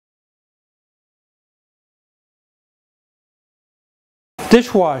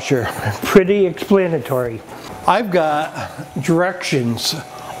Dishwasher, pretty explanatory. I've got directions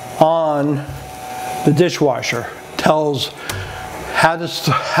on the dishwasher. Tells how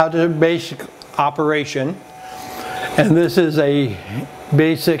to basic operation, and this is a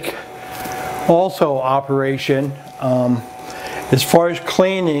basic also operation. As far as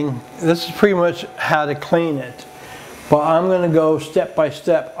cleaning, this is pretty much how to clean it, but I'm going to go step by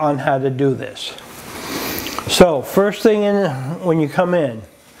step on how to do this. So first thing when you come in,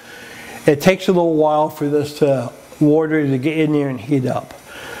 it takes a little while for this water to get in there and heat up.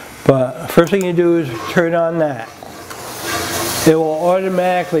 But first thing you do is turn on that. It will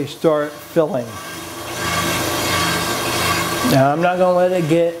automatically start filling. Now I'm not going to let it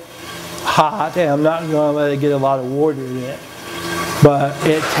get hot, and I'm not going to let it get a lot of water in it. But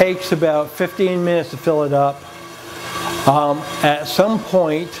it takes about 15 minutes to fill it up. At some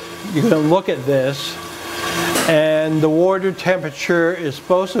point, you're going to look at this, and the water temperature is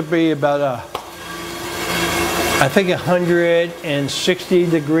supposed to be about I think 160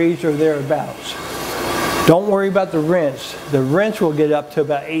 degrees or thereabouts. Don't worry about the rinse. The rinse will get up to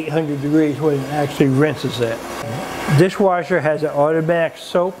about 800 degrees when it actually rinses it. Dishwasher has an automatic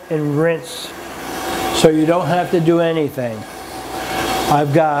soap and rinse, so you don't have to do anything.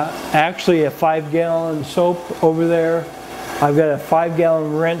 I've got actually a 5-gallon soap over there. I've got a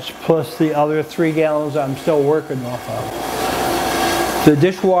 5-gallon rinse plus the other 3 gallons I'm still working off of. The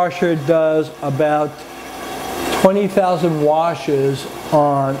dishwasher does about 20,000 washes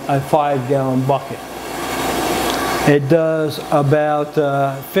on a 5-gallon bucket. It does about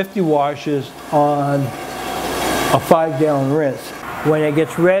 50 washes on a 5-gallon rinse. When it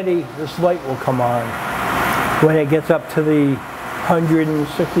gets ready, this light will come on when it gets up to the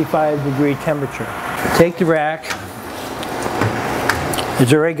 165 degree temperature. Take the rack.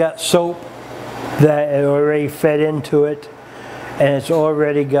 It's already got soap that it already fed into it, and it's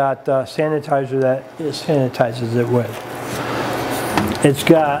already got sanitizer that it sanitizes it with. It's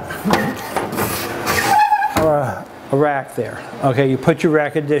got a rack there. Okay, you put your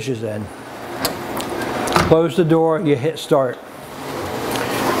rack of dishes in. Close the door, you hit start.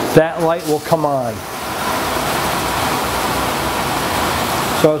 That light will come on.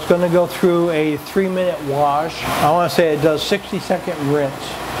 So it's going to go through a 3-minute wash. I want to say it does 60-second rinse.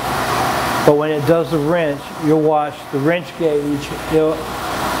 But when it does the rinse, you'll watch the rinse gauge.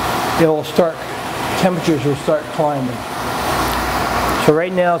 It'll start, temperatures will start climbing. So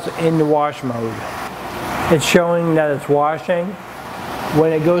right now it's in the wash mode. It's showing that it's washing.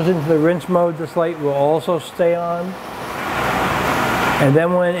 When it goes into the rinse mode, this light will also stay on. And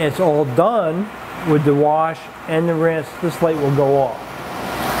then when it's all done with the wash and the rinse, this light will go off.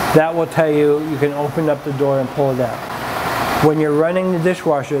 That will tell you you can open up the door and pull it out. When you're running the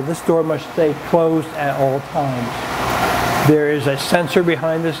dishwasher, this door must stay closed at all times. There is a sensor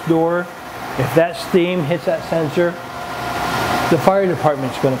behind this door. If that steam hits that sensor, the fire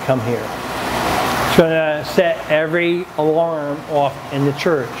department's going to come here. It's going to set every alarm off in the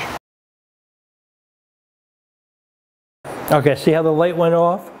church. Okay, see how the light went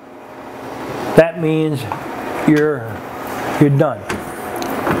off? That means you're done.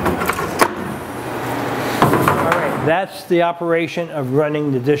 Alright, that's the operation of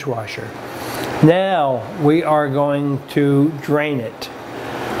running the dishwasher. Now we are going to drain it.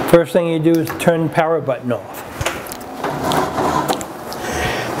 First thing you do is turn the power button off.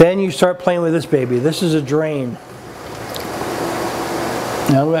 Then you start playing with this baby. This is a drain.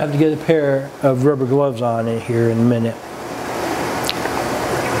 Now I'm going to have to get a pair of rubber gloves on in here in a minute.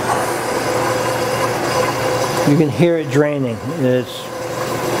 You can hear it draining.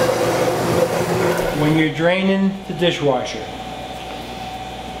 When you're draining the dishwasher,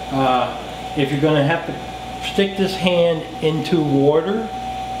 if you're going to have to stick this hand into water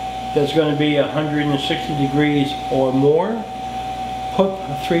that's going to be 160 degrees or more, put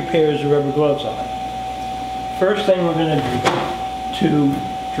 3 pairs of rubber gloves on. First thing we're going to do to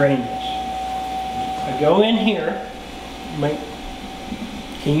drain this. I go in here.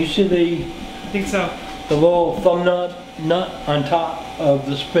 Can you see the? I think so. The little thumb nut on top of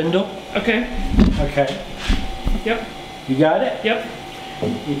the spindle? Okay. Okay. Yep. You got it? Yep.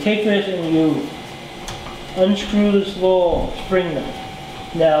 You take this and you unscrew this little spring nut.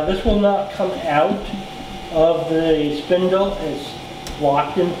 Now this will not come out of the spindle. It's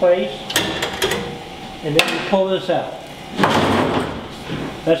locked in place. And then you pull this out.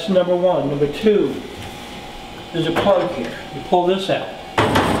 That's number one. Number two, there's a plug here. You pull this out.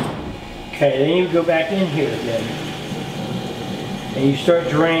 Okay, then you go back in here again. And you start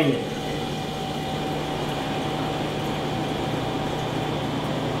draining.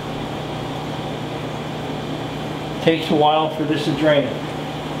 Takes a while for this to drain.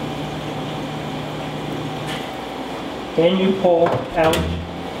 Then you pull out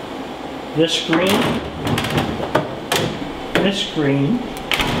this screen.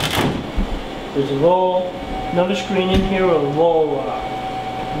 There's another screen in here with a little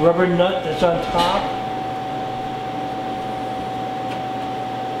rubber nut that's on top.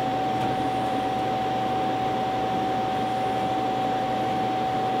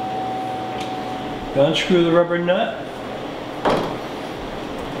 You unscrew the rubber nut.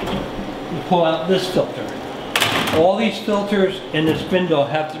 You pull out this filter. All these filters in the spindle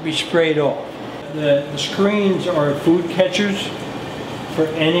have to be sprayed off. The screens are food catchers for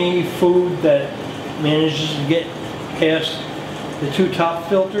any food that manages to get past the two top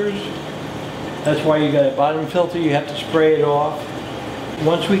filters. That's why you got a bottom filter, you have to spray it off.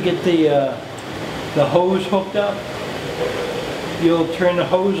 Once we get the hose hooked up, you'll turn the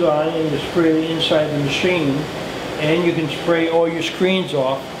hose on and you spray the inside of the machine, and you can spray all your screens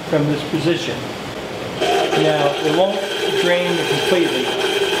off from this position. Now, it won't drain completely.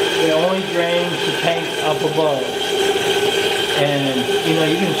 It only drains the tank up above. And, you know,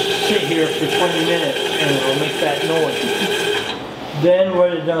 you can sit here for 20 minutes and it'll make that noise. Then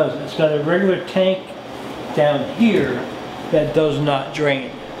what it does, it's got a regular tank down here that does not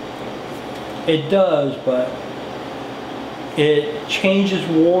drain. It does, but it changes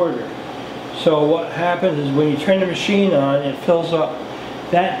water. So what happens is when you turn the machine on, it fills up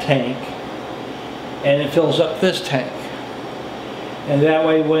that tank and it fills up this tank. And that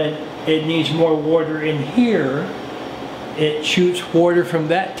way when it needs more water in here, it shoots water from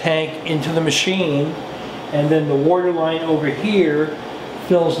that tank into the machine, and then the water line over here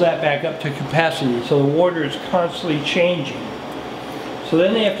fills that back up to capacity. So the water is constantly changing. So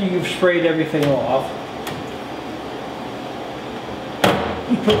then after you've sprayed everything off,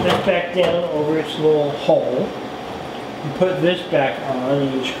 you put this back down over its little hole. You put this back on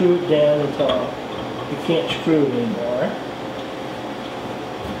and you screw it down until you can't screw it anymore.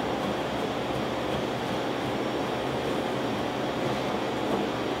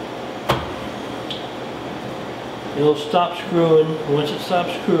 It'll stop screwing. Once it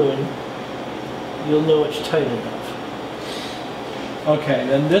stops screwing, you'll know it's tight enough. Okay,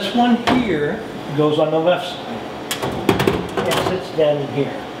 then this one here goes on the left side. It sits down in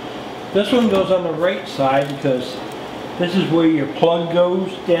here. This one goes on the right side because this is where your plug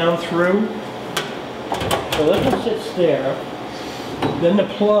goes down through. So this one sits there. Then the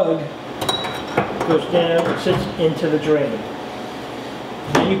plug goes down and sits into the drain.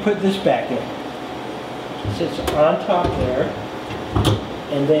 Then you put this back in. It sits on top there,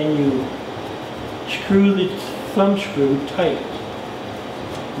 and then you screw the thumb screw tight.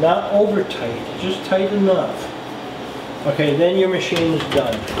 Not over tight, just tight enough. Okay, then your machine is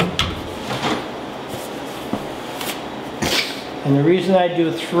done. And the reason I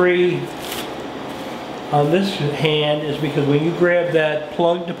do 3 on this hand is because when you grab that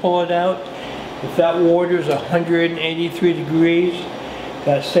plug to pull it out, if that water is 183 degrees,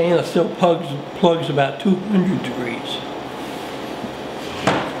 that stainless steel plug's about 200 degrees.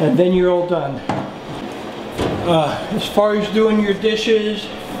 And then you're all done. As far as doing your dishes,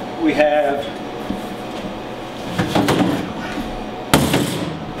 we have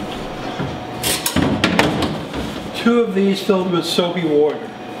two of these filled with soapy water.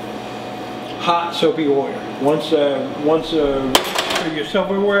 Hot soapy water. One's for your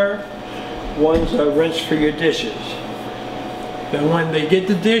silverware, one's a rinse for your dishes. Then when they get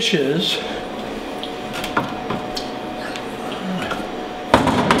the dishes,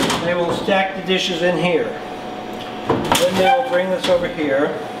 they will stack the dishes in here. Then they'll bring this over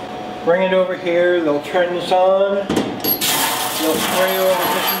here. Bring it over here, they'll turn this on. They'll spray all the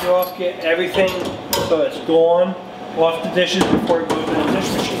dishes off, get everything so it's gone off the dishes before it goes in the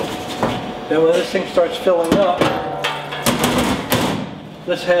dish machine. Then when this thing starts filling up,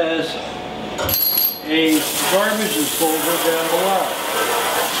 this has a garbage disposal down below.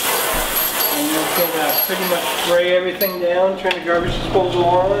 And you can pretty much spray everything down, turn the garbage disposal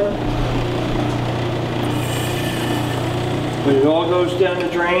on. When it all goes down the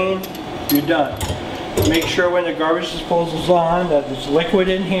drain, you're done. Make sure when the garbage disposal's on that there's liquid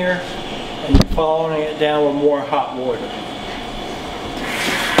in here and you're following it down with more hot water.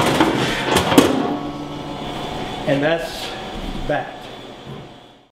 And that's that.